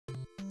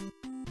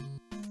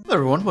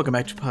Hello everyone, welcome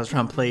back to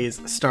Positron Plays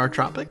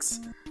StarTropics.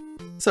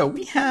 So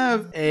we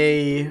have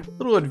a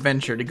little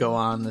adventure to go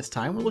on this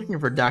time. We're looking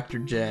for Dr.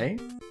 J.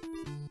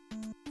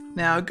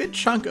 Now a good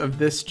chunk of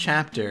this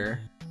chapter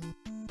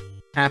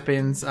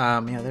happens,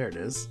 yeah there it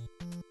is,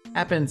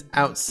 happens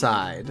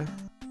outside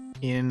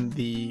in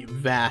the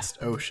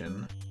vast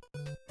ocean.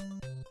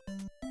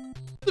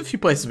 There's a few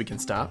places we can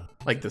stop,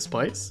 like this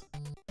place.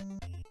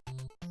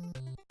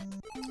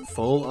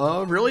 Full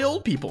of really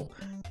old people.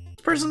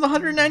 This person's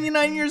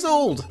 199 years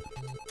old.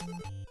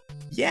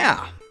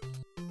 Yeah.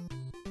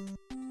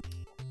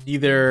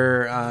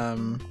 Either,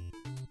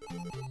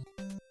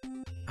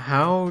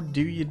 how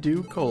do you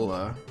do,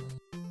 Cola?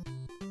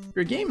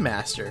 You're a game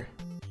master.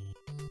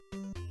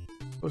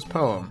 Post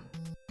poem.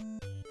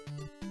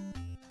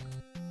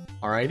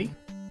 Alrighty.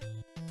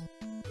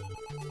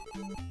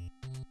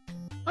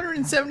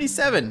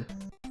 177.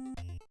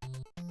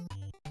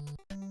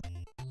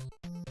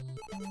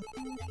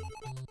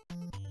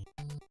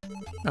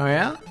 Oh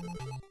yeah?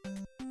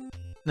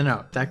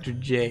 No, Dr.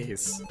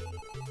 J's.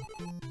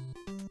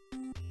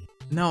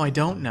 No, I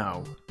don't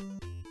know.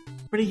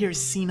 Everybody here is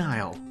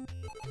senile.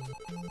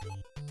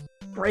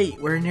 Great,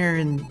 we're near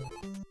in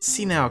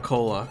senile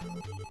Cola.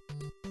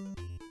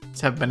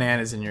 Just have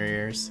bananas in your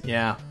ears,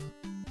 yeah.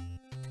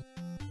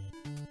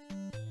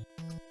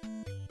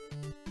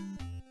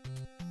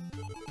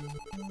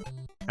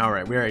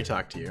 Alright, we already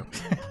talked to you.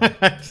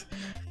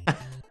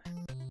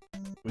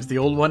 Who's the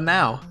old one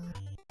now?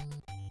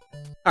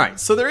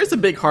 Alright, so there is a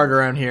big heart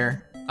around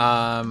here.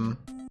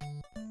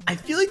 I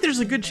feel like there's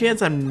a good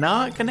chance I'm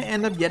not gonna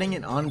end up getting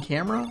it on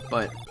camera,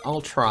 but I'll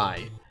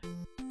try.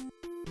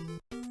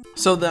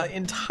 So the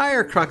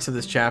entire crux of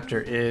this chapter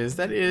is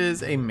that it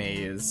is a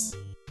maze.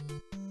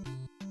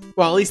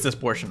 Well, at least this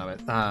portion of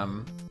it.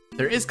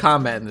 There is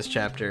combat in this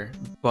chapter,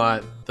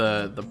 but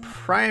the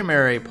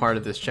primary part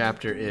of this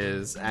chapter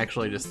is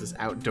actually just this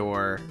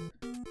outdoor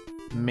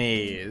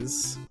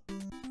maze.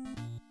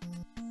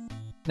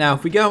 Now,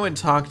 if we go and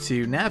talk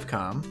to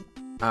Navcom,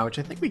 which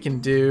I think we can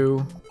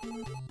do...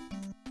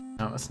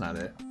 No, that's not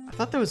it. I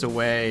thought there was a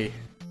way...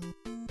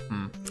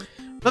 I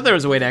thought there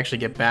was a way to actually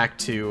get back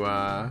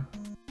to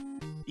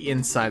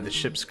inside the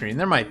ship screen.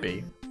 There might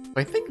be.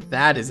 But I think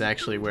that is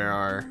actually where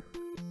our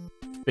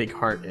big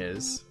heart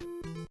is.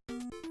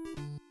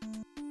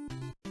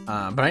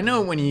 But I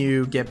know when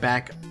you get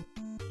back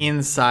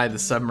inside the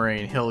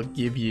submarine, he'll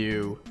give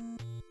you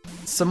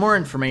some more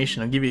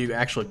information. He'll give you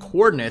actual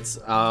coordinates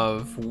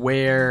of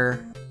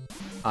where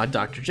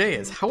Dr. J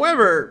is.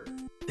 However,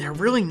 they're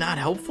really not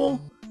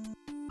helpful.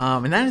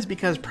 And that is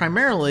because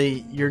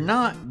primarily you're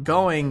not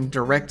going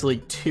directly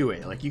to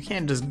it. Like you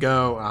can't just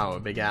go, oh, a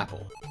big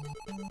apple.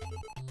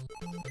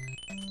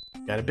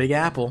 Got a big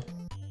apple.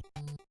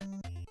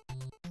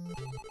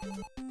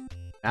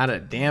 Not a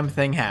damn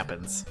thing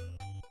happens.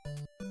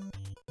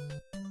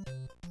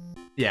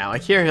 Yeah,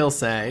 like here he'll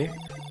say,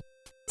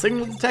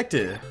 signal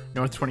detected,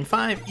 north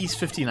 25, east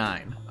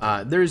 59.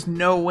 There's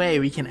no way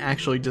we can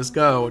actually just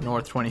go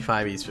north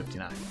 25, east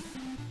 59.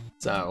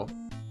 So,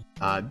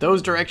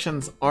 those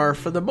directions are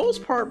for the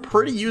most part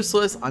pretty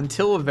useless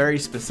until a very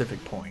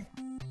specific point.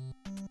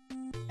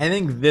 I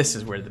think this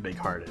is where the big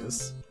heart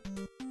is.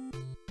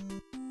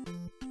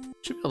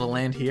 Should be able to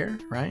land here,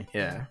 right?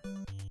 Yeah.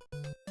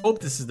 Hope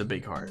this is the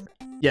big heart.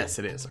 Yes,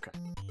 it is, okay.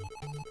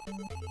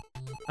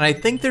 And I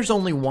think there's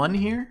only one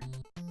here.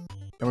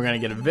 And we're gonna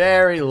get a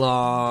very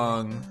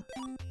long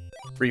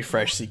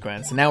refresh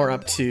sequence. And now we're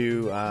up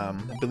to, I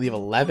believe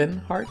 11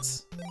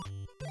 hearts.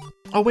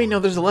 Oh wait,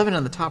 no, there's 11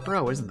 on the top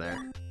row, isn't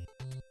there?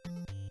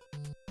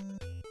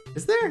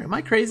 Is there? Am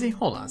I crazy?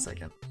 Hold on a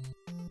second.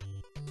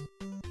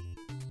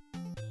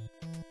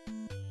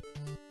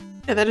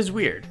 Yeah, that is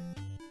weird.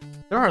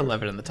 There are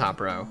 11 in the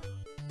top row.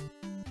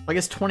 I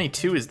guess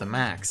 22 is the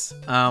max.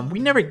 We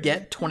never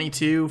get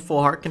 22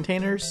 full heart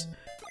containers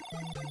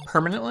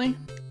permanently.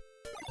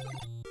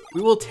 We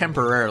will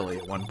temporarily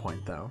at one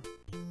point, though.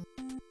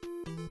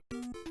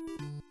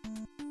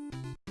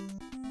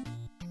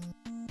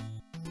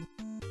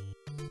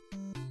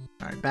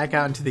 Alright, back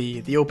out into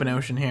the open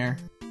ocean here.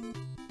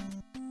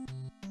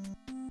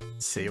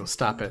 Let's see, we'll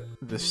stop at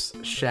this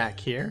shack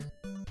here.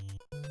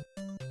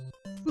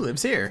 Who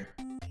lives here?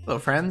 Hello,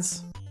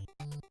 friends.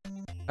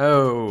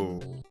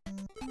 Oh.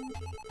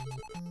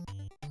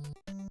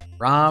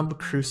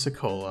 Rob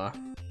Crucicola.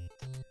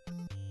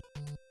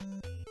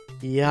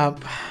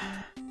 Yup.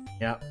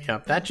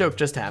 Yep, that joke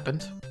just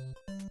happened.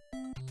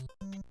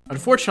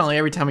 Unfortunately,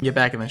 every time we get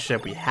back in the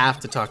ship, we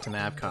have to talk to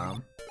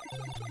Navcom.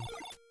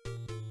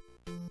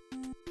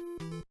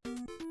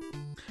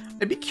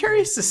 I'd be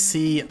curious to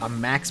see a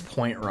max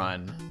point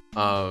run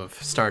of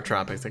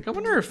StarTropics. Like, I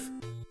wonder if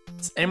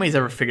anybody's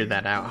ever figured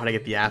that out, how to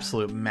get the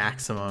absolute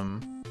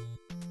maximum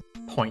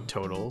point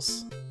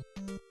totals.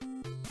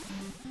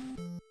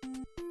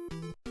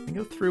 Can I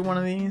go through one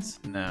of these?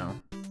 No.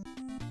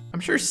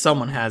 I'm sure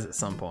someone has at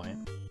some point.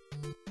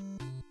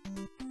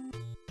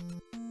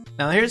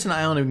 Now here's an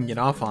island we can get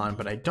off on,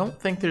 but I don't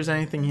think there's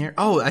anything here.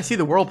 Oh, I see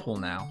the whirlpool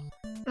now.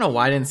 I don't know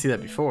why I didn't see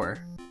that before.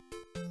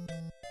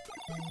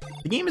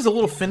 The game is a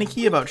little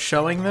finicky about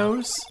showing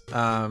those.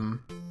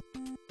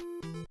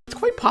 It's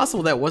quite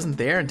possible that wasn't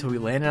there until we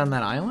landed on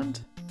that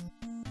island.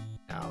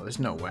 No, there's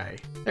no way.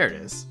 There it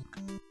is.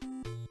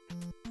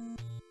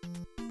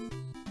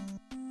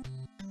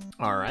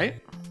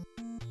 Alright.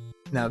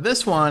 Now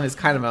this one is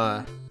kind of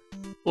a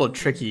little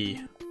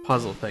tricky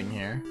puzzle thing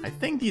here. I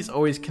think these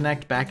always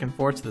connect back and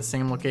forth to the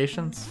same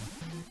locations.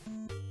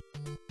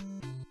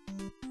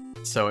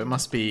 So it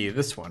must be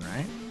this one,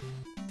 right?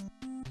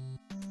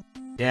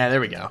 Yeah,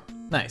 there we go.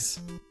 Nice.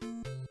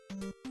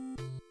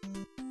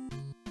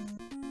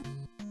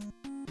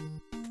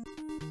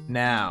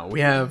 Now, we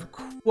have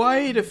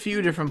quite a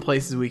few different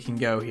places we can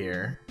go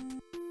here.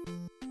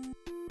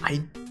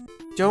 I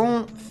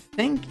don't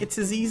think it's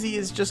as easy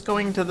as just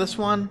going to this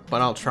one,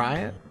 but I'll try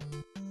it.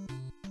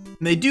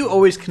 And they do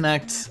always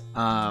connect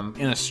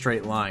in a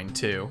straight line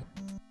too.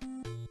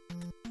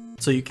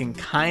 So you can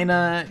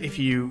kinda, if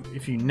you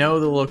know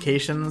the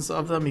locations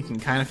of them, you can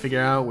kinda figure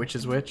out which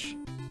is which.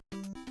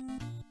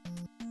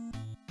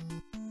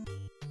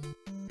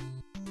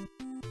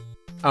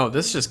 Oh,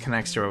 this just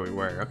connects to where we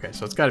were. Okay,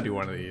 so it's gotta be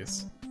one of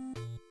these.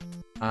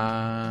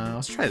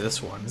 Let's try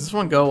this one. Does this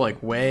one go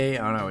like way?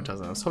 Oh no, it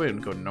doesn't. I was hoping it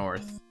would go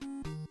north.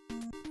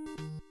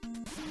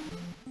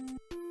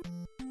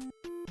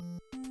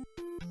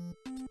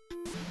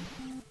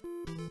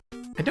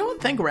 I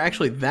don't think we're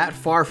actually that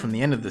far from the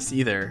end of this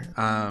either.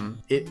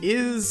 It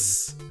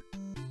is...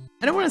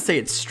 I don't want to say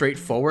it's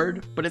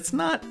straightforward, but it's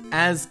not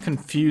as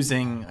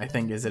confusing, I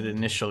think, as it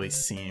initially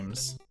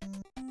seems.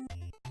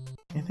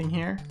 Anything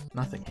here?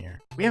 Nothing here.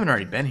 We haven't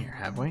already been here,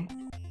 have we?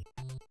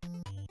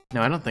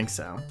 No, I don't think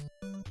so.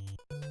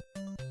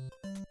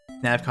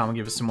 Navcom will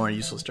give us some more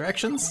useless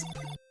directions.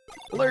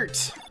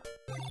 Alert!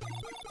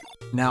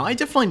 Now, I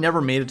definitely never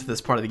made it to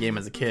this part of the game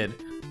as a kid.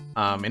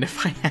 And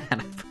if I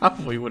had, I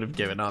probably would have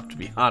given up, to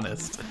be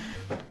honest.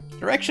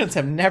 Directions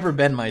have never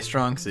been my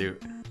strong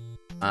suit.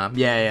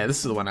 Yeah, this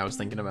is the one I was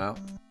thinking about.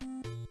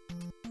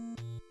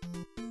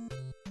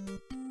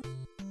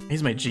 I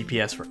use my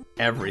GPS for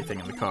everything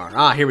in the car.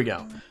 Ah, here we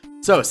go.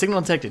 So,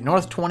 signal detected,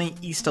 north 20,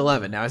 east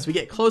 11. Now, as we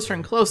get closer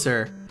and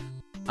closer,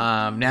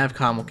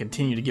 Navcom will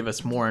continue to give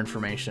us more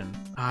information.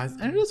 I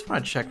just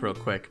want to check real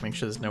quick, make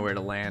sure there's nowhere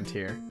to land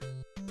here.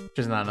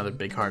 There's not another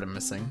big heart I'm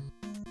missing.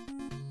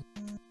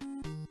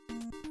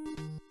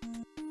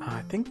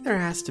 I think there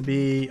has to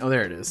be... Oh,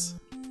 there it is.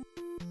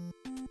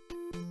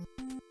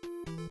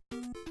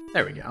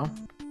 There we go.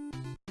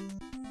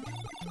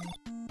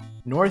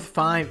 North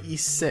 5,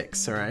 east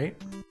 6, alright.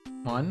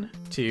 1,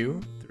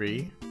 2,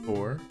 3,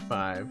 4,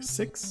 5,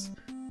 6.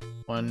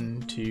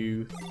 1,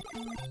 2,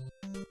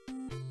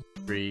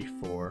 3,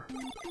 4,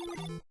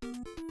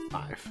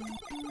 5.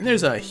 And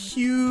there's a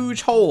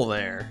huge hole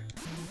there.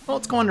 Well,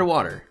 let's go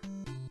underwater.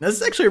 Now, this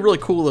is actually a really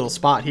cool little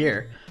spot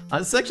here.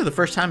 This is actually the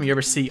first time you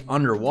ever see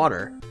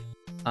underwater.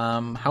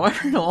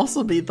 However, it'll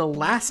also be the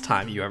last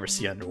time you ever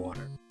see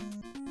underwater.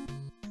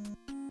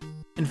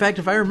 In fact,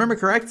 if I remember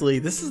correctly,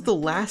 this is the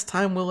last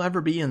time we'll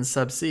ever be in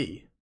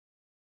subsea.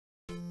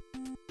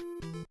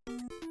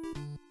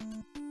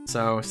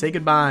 So, say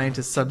goodbye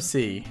to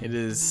subsea. It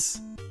is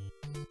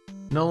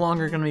no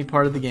longer going to be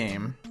part of the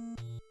game.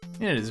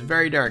 And it is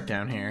very dark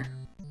down here.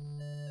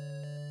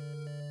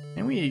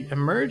 And we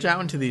emerge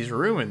out into these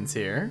ruins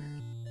here.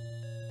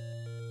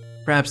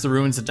 Perhaps the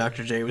ruins that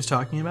Dr. J was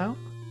talking about.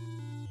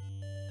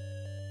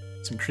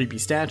 Some creepy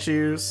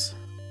statues.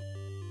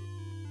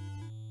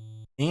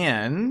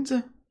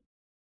 And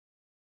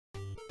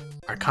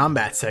our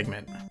combat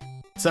segment.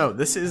 So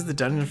this is the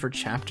dungeon for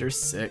chapter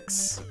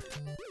 6.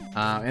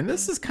 And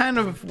this is kind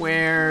of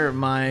where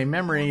my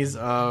memories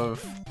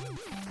of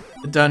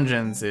the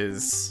dungeons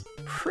is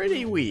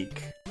pretty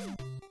weak.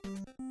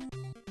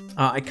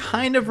 I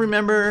kind of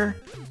remember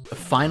the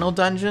final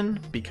dungeon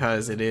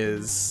because it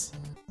is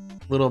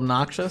a little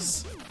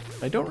obnoxious.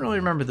 I don't really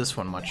remember this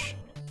one much.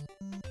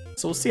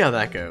 So we'll see how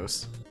that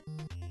goes.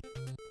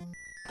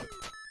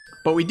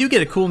 But we do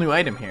get a cool new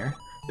item here.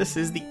 This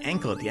is the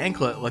anklet. The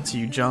anklet lets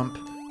you jump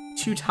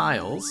 2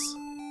 tiles.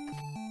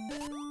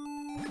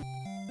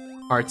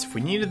 Hearts if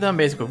we needed them,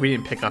 basically if we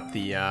didn't pick up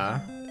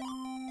the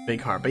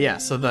big heart. But yeah,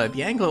 so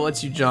the anklet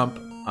lets you jump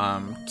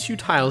 2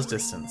 tiles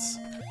distance.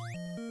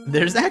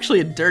 There's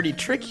actually a dirty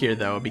trick here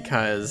though,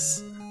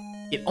 because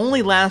it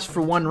only lasts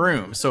for 1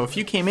 room. So if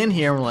you came in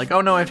here and were like,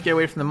 oh no, I have to get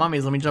away from the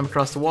mummies, let me jump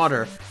across the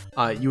water,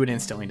 you would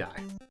instantly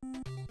die.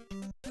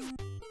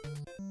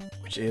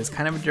 Which is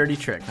kind of a dirty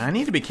trick. Now, I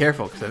need to be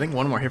careful because I think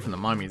one more hit from the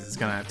mummies is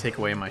gonna take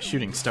away my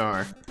shooting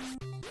star.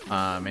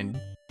 And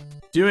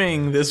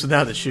doing this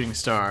without the shooting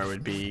star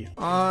would be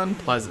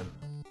unpleasant.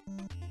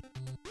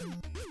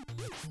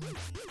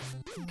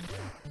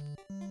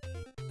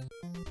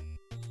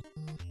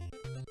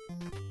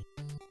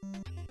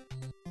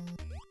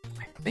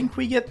 I think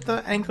we get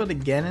the anklet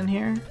again in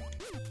here.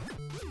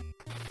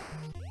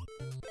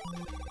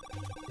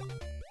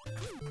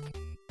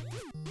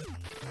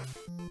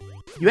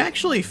 You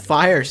actually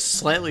fire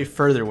slightly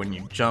further when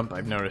you jump,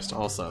 I've noticed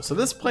also. So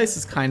this place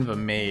is kind of a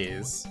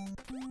maze.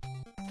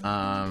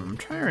 I'm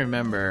trying to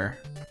remember.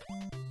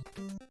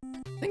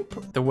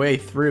 think the way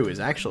through is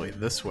actually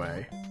this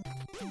way.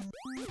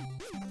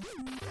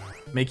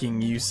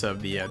 Making use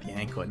of the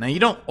anklet. Now, you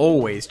don't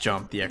always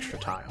jump the extra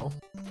tile.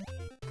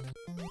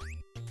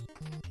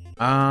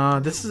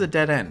 This is a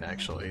dead end,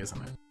 actually,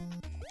 isn't it?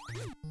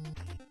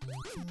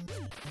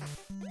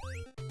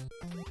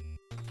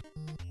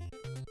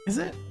 Is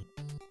it?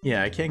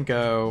 Yeah, I can't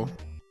go...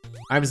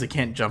 I obviously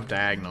can't jump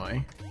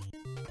diagonally.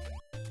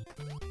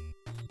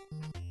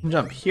 I can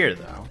jump here,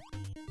 though.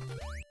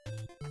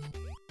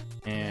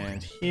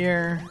 And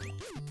here.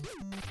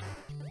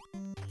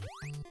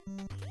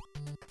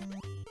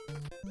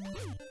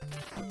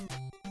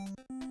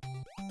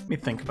 Let me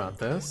think about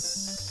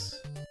this.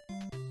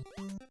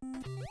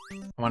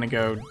 I want to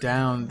go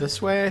down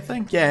this way, I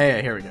think?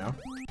 Yeah, here we go.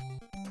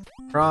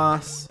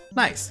 Cross.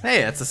 Nice.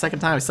 Hey, that's the second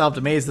time I solved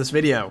a maze this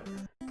video.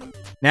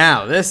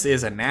 Now, this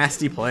is a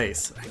nasty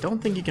place. I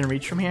don't think you can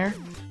reach from here.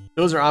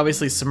 Those are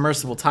obviously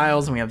submersible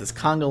tiles, and we have this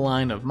conga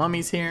line of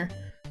mummies here.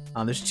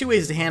 There's two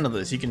ways to handle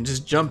this. You can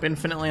just jump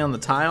infinitely on the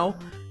tile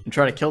and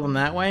try to kill them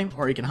that way,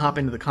 or you can hop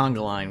into the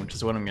conga line, which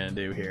is what I'm going to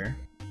do here.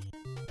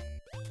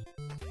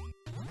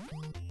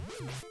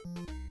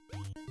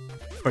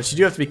 Of course, you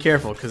do have to be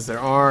careful, because there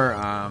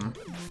are,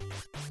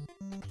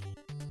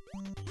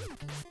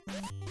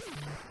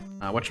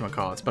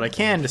 whatchamacallits, but I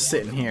can just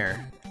sit in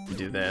here and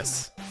do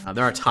this.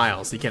 There are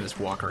tiles, so you can't just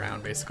walk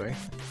around, basically.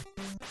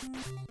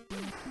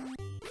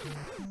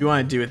 If you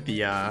want to do it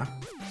the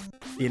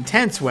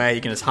intense way, you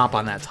can just hop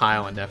on that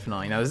tile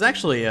indefinitely. Now, there's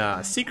actually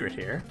a secret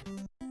here.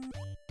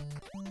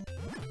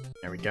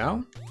 There we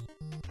go.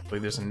 I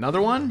believe there's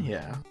another one.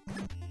 Yeah.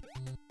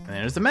 And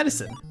there's the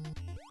medicine.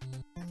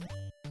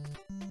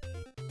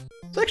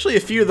 There's actually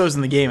a few of those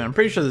in the game, and I'm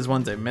pretty sure there's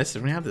ones I missed.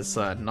 We have this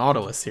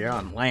Nautilus here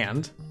on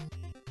land.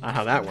 Not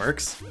how that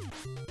works.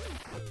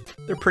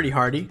 They're pretty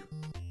hardy.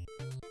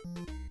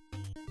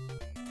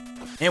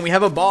 And we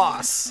have a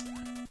boss!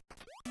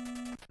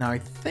 Now I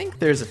think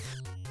there's a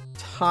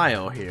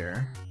tile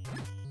here.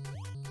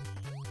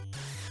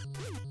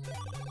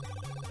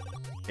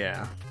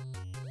 Yeah.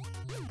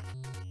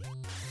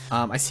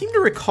 I seem to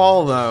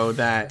recall, though,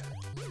 that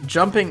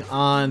jumping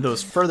on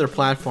those further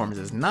platforms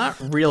is not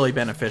really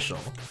beneficial.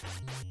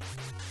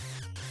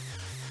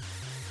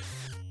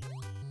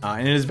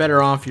 And it is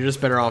better off, you're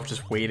just better off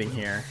just waiting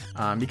here.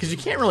 Because you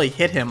can't really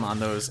hit him on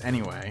those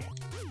anyway.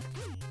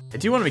 I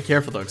do want to be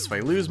careful though, because if I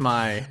lose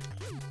my...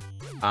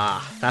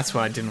 that's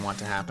what I didn't want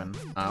to happen.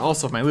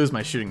 Also, if I lose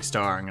my shooting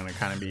star, I'm going to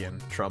kind of be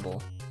in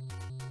trouble.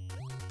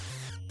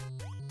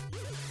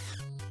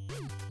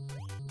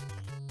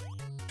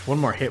 One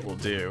more hit will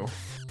do.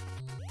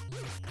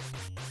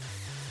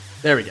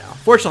 There we go.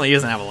 Fortunately, he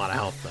doesn't have a lot of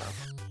health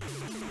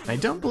though. I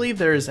don't believe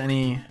there's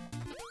any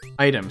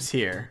items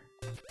here.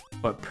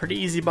 But pretty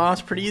easy boss,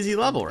 pretty easy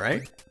level,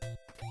 right?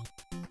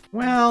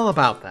 Well,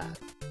 about that.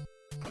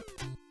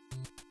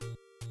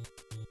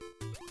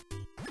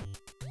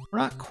 We're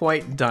not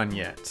quite done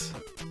yet.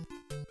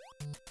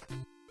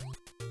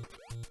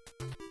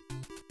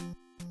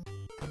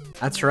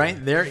 That's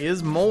right, there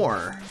is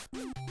more.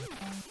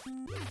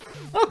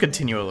 I'll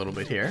continue a little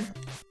bit here.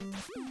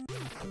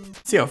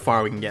 See how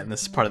far we can get in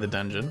this part of the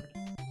dungeon.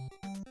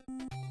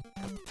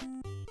 I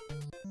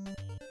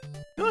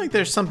feel like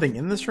there's something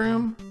in this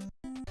room.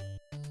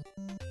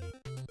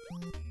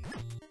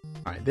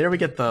 Alright, there we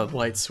get the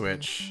light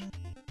switch.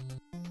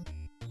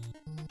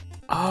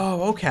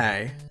 Oh,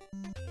 okay.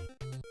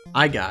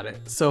 I got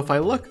it. So if I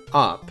look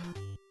up,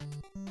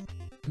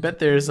 I bet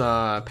there's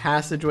a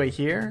passageway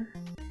here.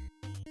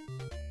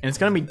 And it's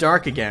gonna be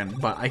dark again,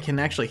 but I can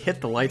actually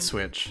hit the light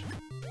switch.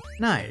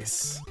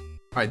 Nice.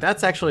 Alright,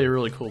 that's actually a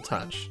really cool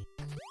touch.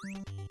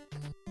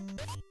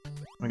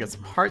 We got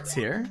some hearts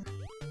here.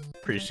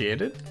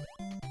 Appreciate it.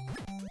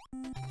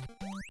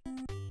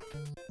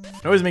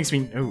 It always makes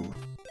me... Ooh.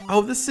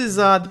 Oh, this is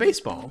the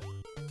baseball.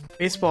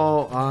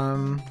 Baseball,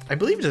 I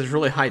believe it does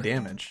really high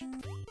damage.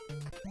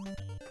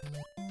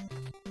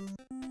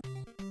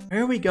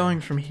 Where are we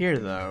going from here,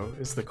 though,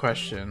 is the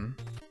question.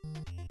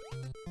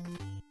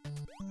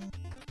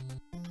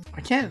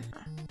 I can't...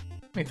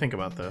 Let me think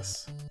about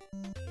this.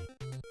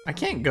 I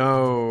can't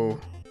go...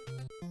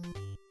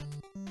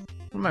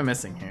 What am I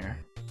missing here?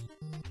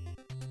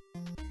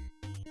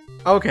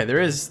 Okay,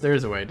 there is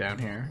a way down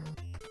here.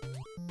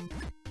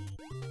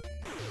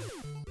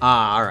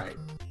 Ah, alright.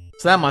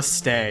 So that must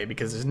stay,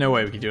 because there's no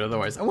way we could do it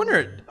otherwise. I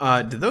wonder,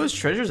 did those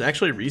treasures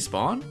actually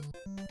respawn?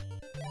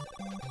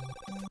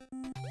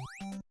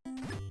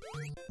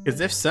 Because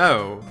if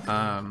so,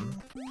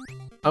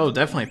 I'll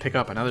definitely pick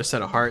up another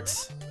set of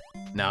hearts.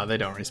 No, they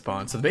don't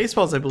respawn. So the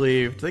baseballs, I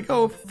believe, do they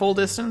go full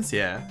distance?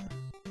 Yeah.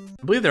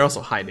 I believe they're also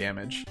high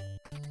damage.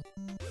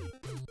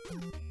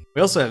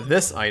 We also have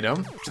this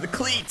item, which are the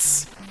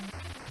cleats!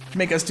 To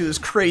make us do this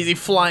crazy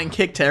flying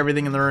kick to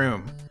everything in the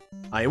room.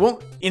 It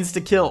won't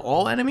insta-kill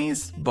all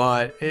enemies,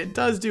 but it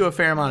does do a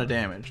fair amount of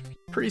damage.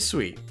 Pretty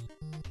sweet.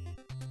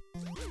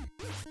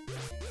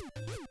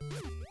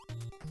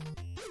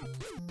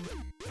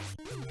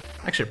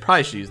 Actually, I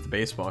probably should use the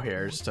baseball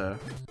here just to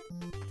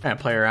kind of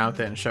play around with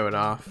it and show it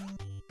off.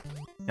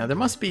 Now, there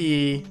must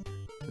be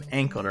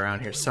anklet around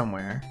here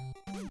somewhere.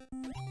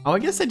 Oh, I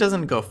guess it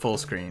doesn't go full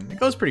screen. It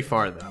goes pretty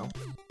far, though.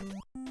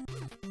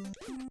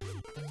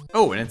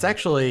 Oh, and it's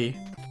actually...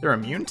 they're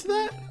immune to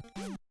that?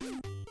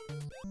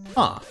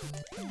 Huh.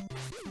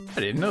 I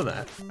didn't know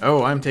that.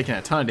 Oh, I'm taking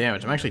a ton of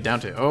damage. I'm actually down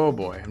to... oh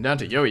boy, I'm down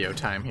to yo-yo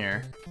time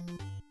here.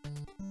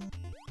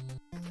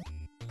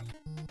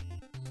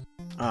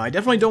 I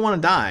definitely don't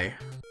want to die.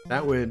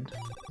 That would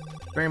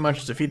very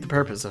much defeat the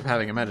purpose of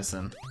having a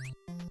medicine.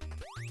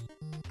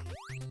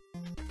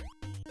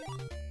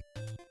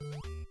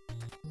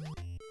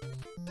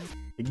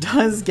 It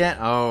does get...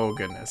 oh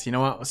goodness, you know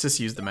what? Let's just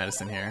use the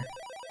medicine here.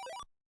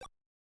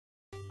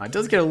 It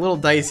does get a little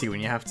dicey when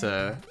you have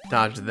to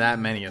dodge that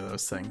many of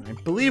those things. I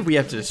believe we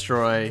have to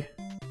destroy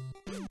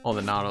all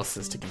the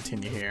Nautiluses to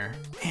continue here.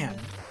 Man,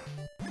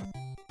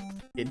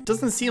 it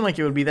doesn't seem like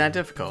it would be that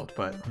difficult,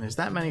 but there's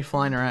that many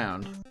flying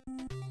around.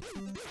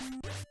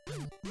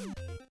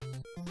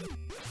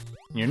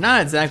 You're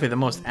not exactly the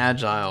most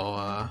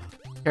agile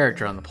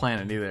character on the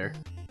planet either.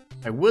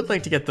 I would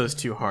like to get those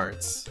 2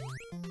 hearts.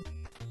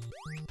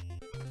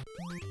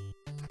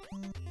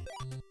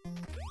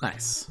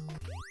 Nice.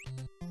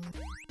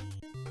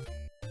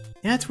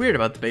 Yeah, it's weird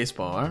about the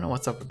baseball. I don't know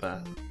what's up with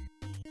that.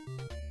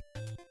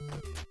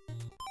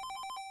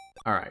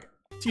 Alright,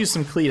 let's use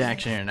some cleat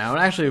action here now. It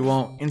actually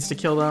won't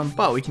insta-kill them,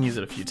 but we can use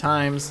it a few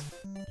times.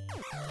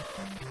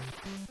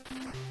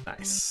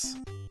 Nice.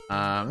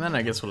 Then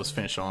I guess we'll just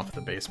finish off with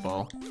the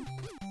baseball.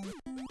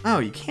 Oh,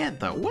 you can't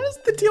though. What is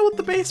the deal with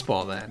the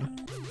baseball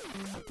then?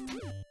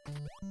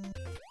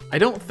 I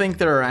don't think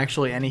there are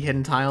actually any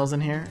hidden tiles in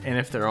here, and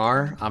if there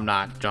are, I'm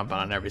not jumping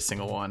on every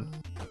single one.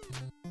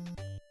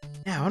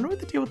 Yeah, I wonder what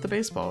the deal with the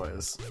baseball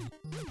is.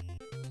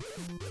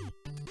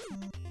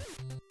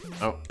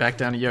 Oh, back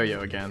down to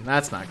yo-yo again.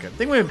 That's not good. I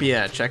think we would be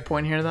at a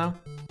checkpoint here, though.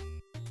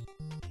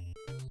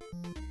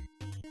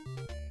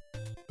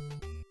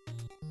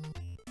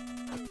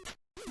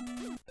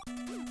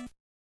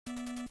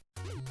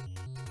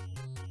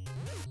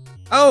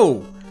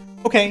 Oh!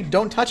 Okay,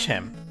 don't touch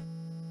him.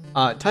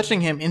 Touching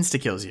him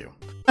insta-kills you.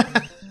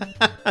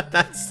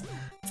 That's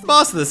the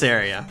boss of this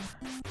area.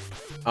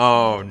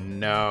 Oh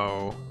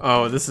no.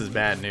 Oh, this is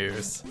bad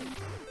news.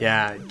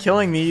 Yeah,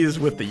 killing these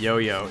with the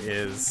yo-yo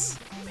is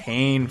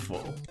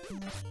painful.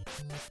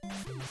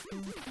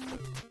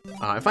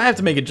 If I have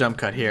to make a jump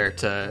cut here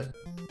to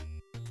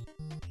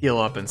heal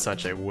up and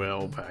such, I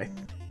will, but I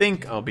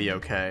think I'll be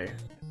okay.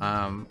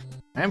 I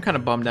am kind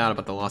of bummed out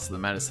about the loss of the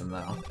medicine,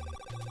 though.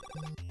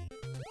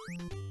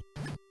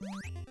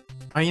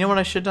 Oh, you know what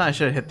I should have done? I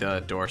should have hit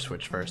the door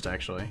switch first,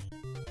 actually.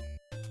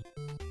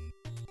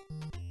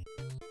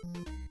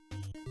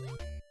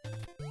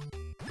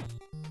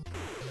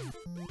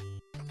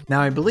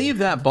 Now, I believe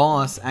that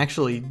boss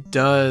actually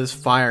does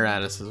fire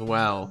at us as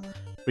well,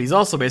 but he's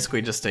also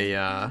basically just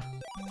a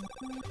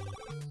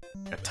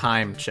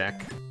time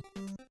check.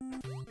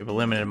 You have a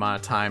limited amount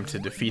of time to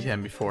defeat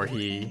him before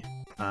he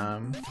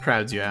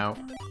crowds you out.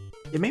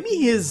 Yeah, maybe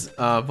he is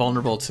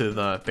vulnerable to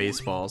the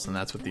baseballs, and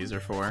that's what these are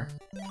for.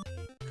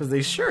 Because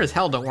they sure as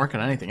hell don't work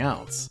on anything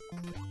else.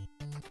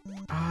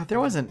 There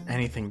wasn't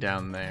anything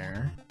down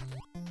there.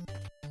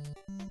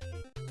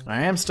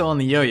 I am still on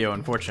the yo-yo,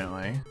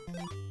 unfortunately.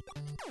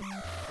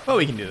 But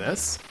we can do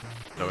this.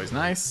 It's always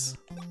nice.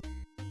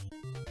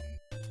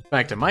 In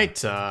fact, I might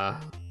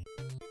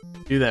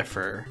do that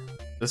for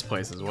this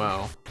place as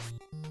well.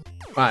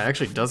 Wow, it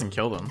actually doesn't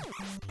kill them.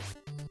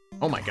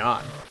 Oh my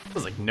god. It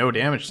does like no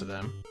damage to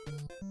them.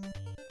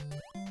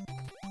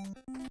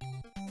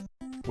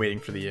 Waiting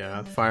for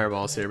the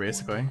fireballs here,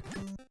 basically.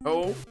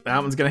 Oh,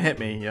 that one's gonna hit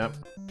me, yep.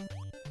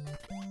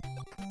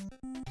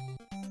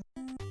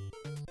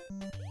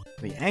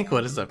 The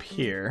anklet is up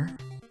here.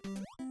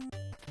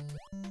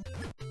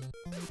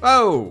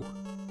 Oh!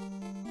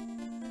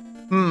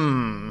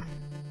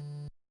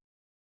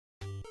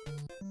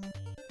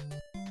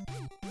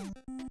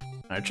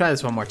 Alright, try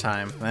this one more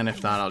time, and then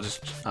if not, I'll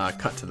just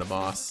cut to the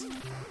boss.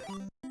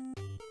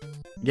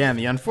 Again,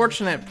 the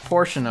unfortunate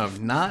portion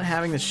of not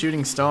having the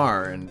shooting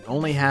star and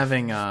only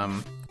having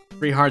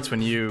 3 hearts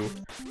when you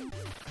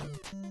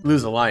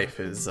lose a life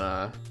is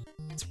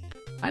it's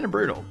kind of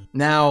brutal.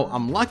 Now,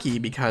 I'm lucky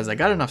because I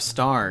got enough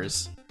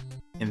stars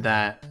in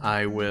that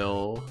I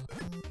will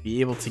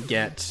be able to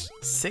get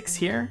 6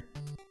 here.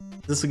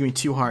 This will give me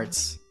 2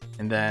 hearts,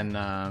 and then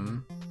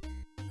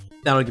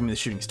that'll give me the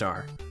shooting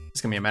star. It's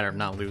gonna be a matter of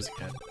not losing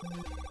it.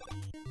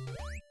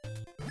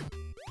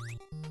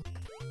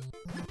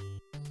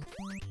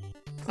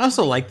 I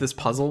also like this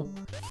puzzle.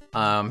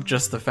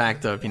 Just the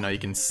fact of, you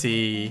can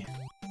see,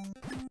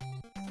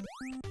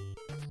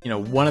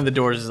 one of the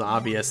doors is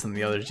obvious and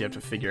the others you have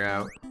to figure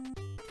out.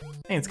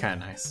 I think it's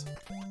kind of nice.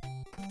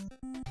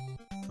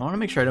 I want to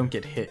make sure I don't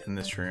get hit in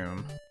this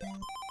room.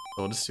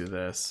 So we'll just do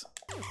this.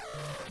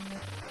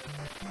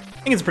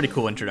 I think it's a pretty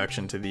cool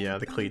introduction to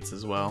the cleats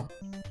as well.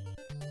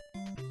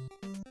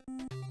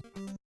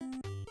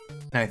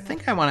 And I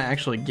think I want to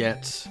actually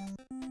get...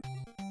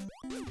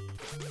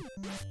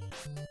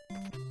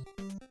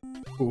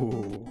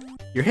 Ooh.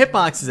 Your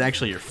hitbox is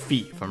actually your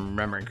feet, if I'm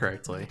remembering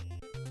correctly.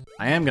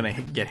 I am gonna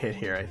get hit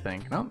here, I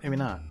think. No, maybe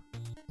not.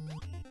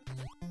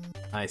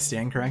 I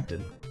stand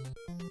corrected.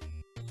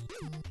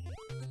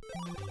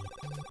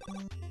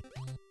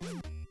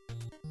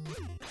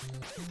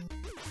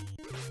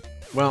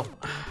 Well,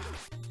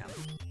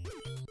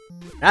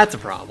 that's a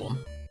problem.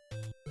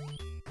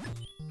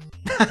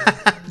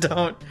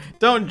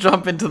 Don't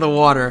jump into the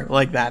water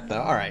like that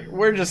though. All right,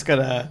 we're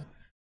gonna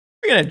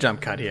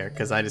jump cut here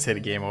because I just hit a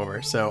game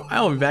over. So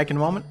I will be back in a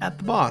moment at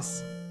the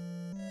boss.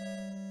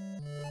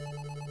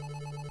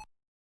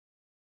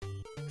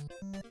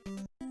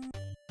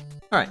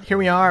 All right, here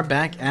we are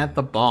back at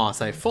the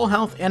boss. I have full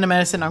health and a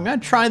medicine. I'm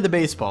gonna try the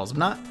baseballs. I'm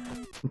not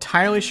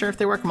entirely sure if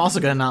they work. I'm also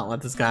gonna not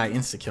let this guy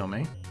insta-kill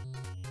me.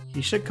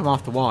 He should come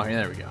off the wall here.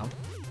 There we go.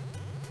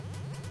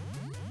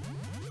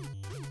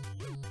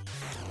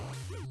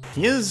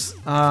 He is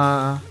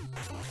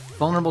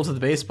vulnerable to the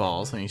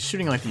baseballs, and he's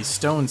shooting like these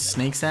stone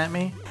snakes at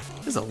me.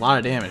 He does a lot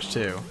of damage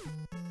too.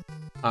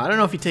 I don't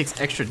know if he takes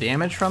extra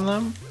damage from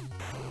them,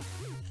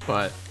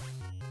 but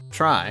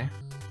try.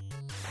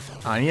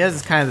 And he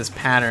has kind of this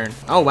pattern.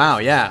 Oh wow,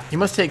 yeah. He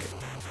must take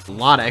a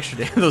lot of extra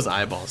damage. Those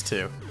eyeballs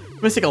too.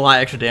 He must take a lot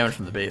of extra damage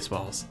from the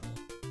baseballs.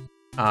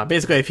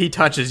 Basically, if he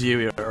touches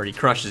you or he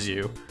crushes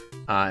you,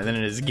 then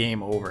it is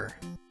game over.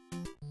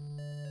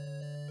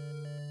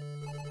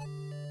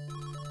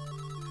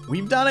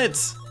 We've done it!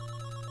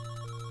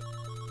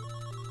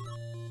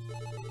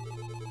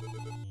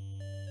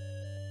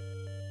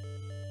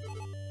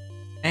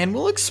 And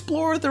we'll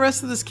explore the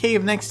rest of this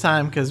cave next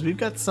time because we've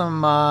got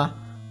some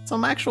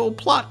actual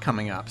plot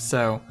coming up.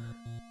 So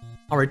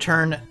I'll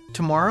return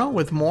tomorrow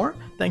with more.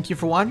 Thank you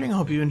for watching. I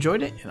hope you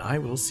enjoyed it, and I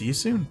will see you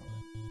soon.